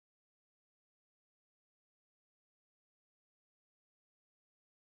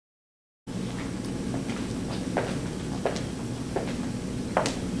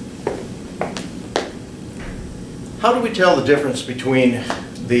How do we tell the difference between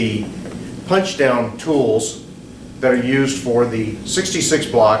the punch-down tools that are used for the 66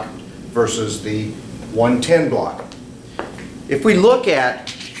 block versus the 110 block? If we look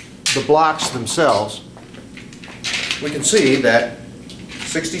at the blocks themselves, we can see that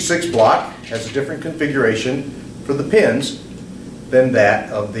 66 block has a different configuration for the pins than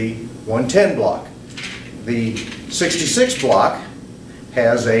that of the 110 block. The 66 block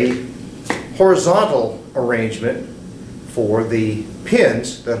has a horizontal arrangement for the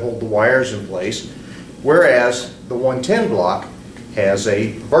pins that hold the wires in place, whereas the 110 block has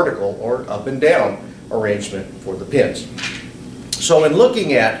a vertical or up and down arrangement for the pins. So in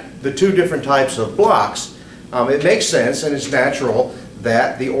looking at the two different types of blocks, it makes sense and it's natural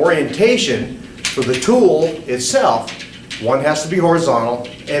that the orientation for the tool itself, one has to be horizontal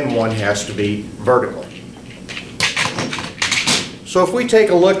and one has to be vertical. So if we take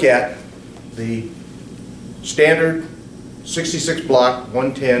a look at the standard 66 block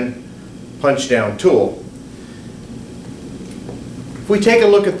 110 punch down tool, if we take a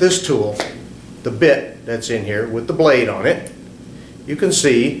look at this tool, the bit that's in here with the blade on it, you can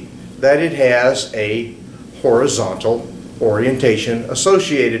see that it has a horizontal orientation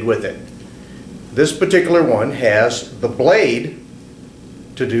associated with it. This particular one has the blade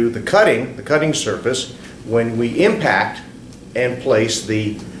to do the cutting surface when we impact and place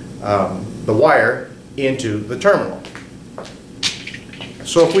the wire into the terminal.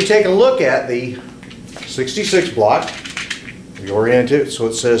 So if we take a look at the 66 block, we orient it so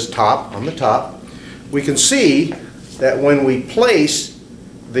it says top on the top, we can see that when we place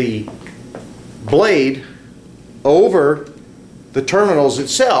the blade over the terminals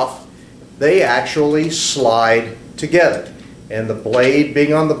itself, they actually slide together. And the blade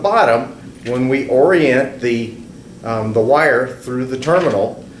being on the bottom, when we orient the wire through the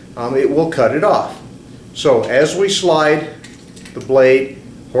terminal, it will cut it off. So as we slide the blade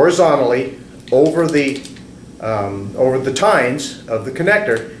horizontally over the tines of the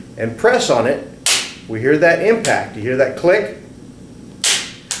connector and press on it, we hear that impact. You hear that click?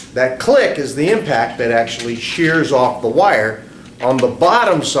 That click is the impact that actually shears off the wire on the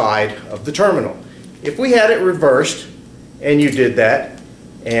bottom side of the terminal. If we had it reversed and you did that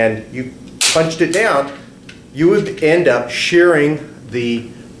and you punched it down, you would end up shearing the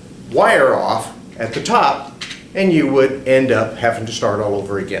wire off at the top and you would end up having to start all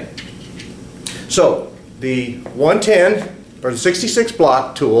over again. So the 110 or the 66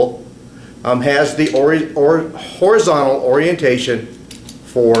 block tool has the horizontal orientation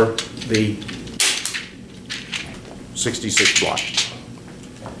for the 66 block.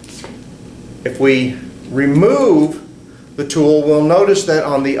 If we remove the tool, we'll notice that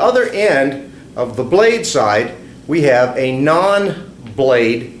on the other end of the blade side we have a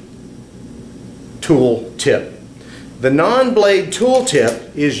non-blade tool tip. The non-blade tool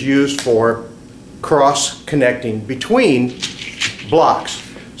tip is used for cross-connecting between blocks.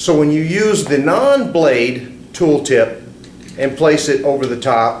 So when you use the non-blade tool tip and place it over the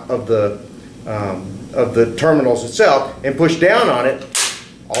top of the terminals itself and push down on it,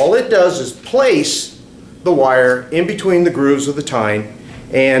 all it does is place the wire in between the grooves of the tine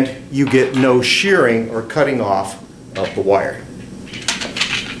and you get no shearing or cutting off of the wire.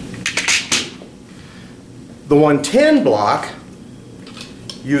 The 110 block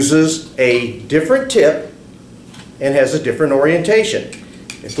uses a different tip and has a different orientation.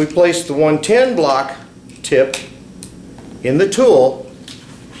 If we place the 110 block tip in the tool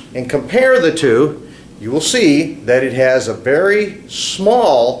and compare the two, you will see that it has a very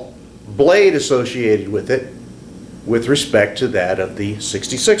small blade associated with it with respect to that of the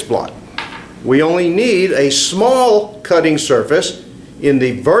 66 block. We only need a small cutting surface in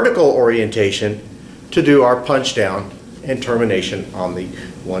the vertical orientation to do our punch down and termination on the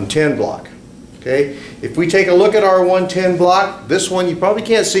 110 block. Okay, if we take a look at our 110 block, this one you probably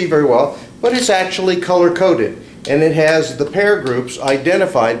can't see very well, but it's actually color coded and it has the pair groups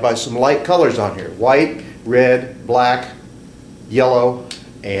identified by some light colors on here: white, red, black, yellow,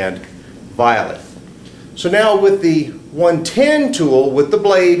 and violet. So now with the 110 tool with the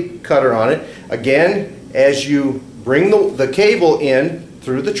blade cutter on it, again, as you bring the cable in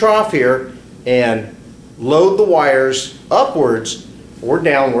through the trough here and load the wires upwards or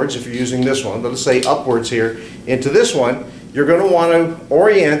downwards, if you're using this one, but let's say upwards here into this one, you're going to want to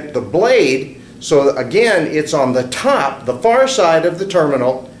orient the blade so again it's on the top, the far side of the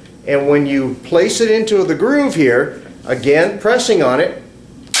terminal, and when you place it into the groove here, again pressing on it,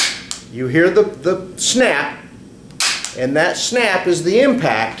 you hear the snap, and that snap is the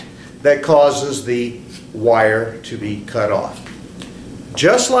impact that causes the wire to be cut off.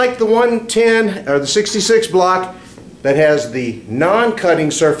 Just like the 110 or the 66 block that has the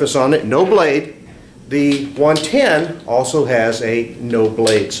non-cutting surface on it, no blade. The 110 also has a no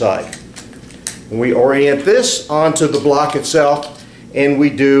blade side. When we orient this onto the block itself and we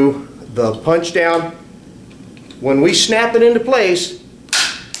do the punch down, when we snap it into place,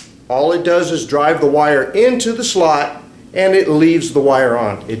 all it does is drive the wire into the slot and it leaves the wire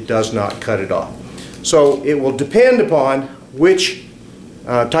on. It does not cut it off. So it will depend upon which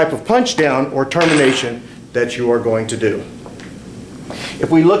type of punch down or termination that you are going to do. If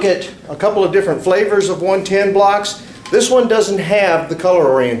we look at a couple of different flavors of 110 blocks, this one doesn't have the color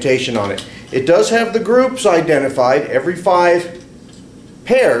orientation on it. It does have the groups identified every 5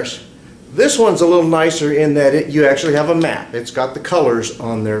 pairs. This one's a little nicer in that you actually have a map. It's got the colors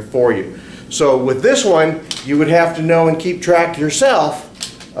on there for you. So with this one, you would have to know and keep track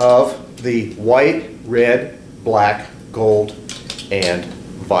yourself of the white, red, black, gold, and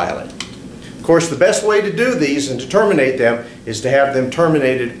violet. Of course, the best way to do these and to terminate them is to have them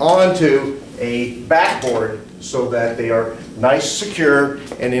terminated onto a backboard so that they are nice, secure,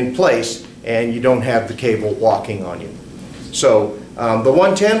 and in place, and you don't have the cable walking on you. So the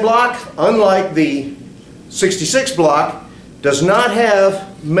 110 block, unlike the 66 block, does not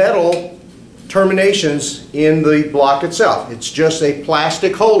have metal terminations in the block itself. It's just a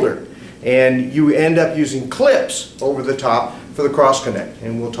plastic holder, and you end up using clips over the top for the cross connect,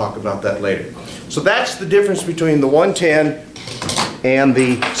 and we'll talk about that later. So that's the difference between the 110 and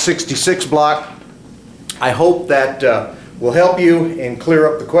the 66 block. I hope that will help you and clear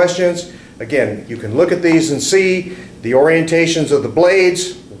up the questions. Again, you can look at these and see the orientations of the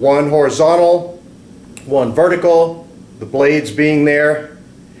blades, one horizontal, one vertical, the blades being there,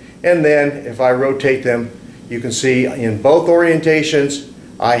 and then if I rotate them, you can see in both orientations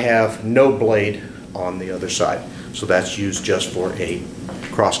I have no blade on the other side. So that's used just for a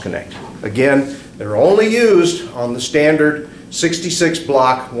cross connect. Again, they're only used on the standard 66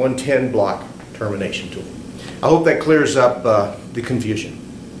 block, 110 block termination tool. I hope that clears up the confusion.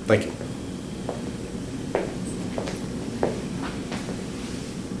 Thank you.